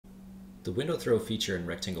The window throw feature in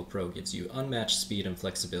Rectangle Pro gives you unmatched speed and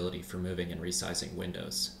flexibility for moving and resizing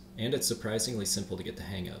windows, and it's surprisingly simple to get the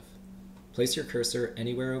hang of. Place your cursor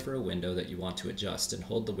anywhere over a window that you want to adjust and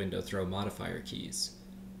hold the window throw modifier keys.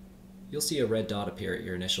 You'll see a red dot appear at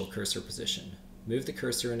your initial cursor position. Move the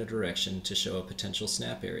cursor in a direction to show a potential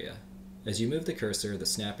snap area. As you move the cursor, the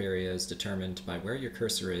snap area is determined by where your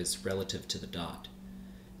cursor is relative to the dot.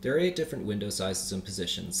 There are 8 different window sizes and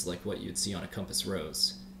positions, like what you'd see on a compass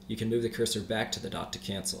rose. You can move the cursor back to the dot to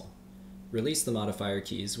cancel. Release the modifier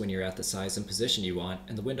keys when you're at the size and position you want,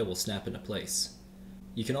 and the window will snap into place.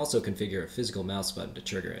 You can also configure a physical mouse button to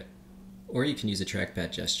trigger it. Or you can use a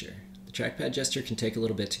trackpad gesture. The trackpad gesture can take a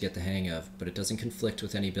little bit to get the hang of, but it doesn't conflict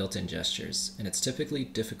with any built-in gestures, and it's typically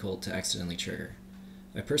difficult to accidentally trigger.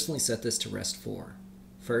 I personally set this to rest 4.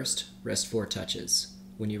 First, rest 4 touches.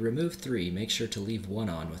 When you remove 3, make sure to leave 1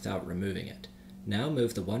 on without removing it. Now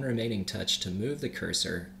move the 1 remaining touch to move the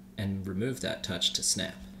cursor, and remove that touch to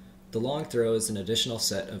snap. The long throw is an additional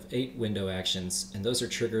set of 8 window actions, and those are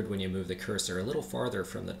triggered when you move the cursor a little farther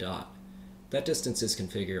from the dot. That distance is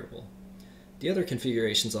configurable. The other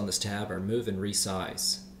configurations on this tab are move and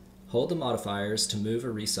resize. Hold the modifiers to move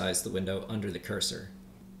or resize the window under the cursor.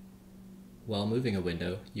 While moving a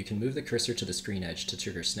window, you can move the cursor to the screen edge to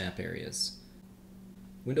trigger snap areas.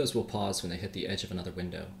 Windows will pause when they hit the edge of another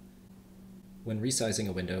window. When resizing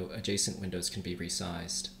a window, adjacent windows can be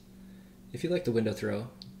resized. If you like the window throw,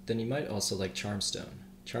 then you might also like Charmstone.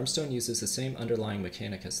 Charmstone uses the same underlying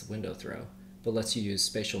mechanic as the window throw, but lets you use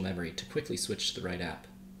spatial memory to quickly switch to the right app.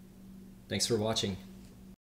 Thanks for watching.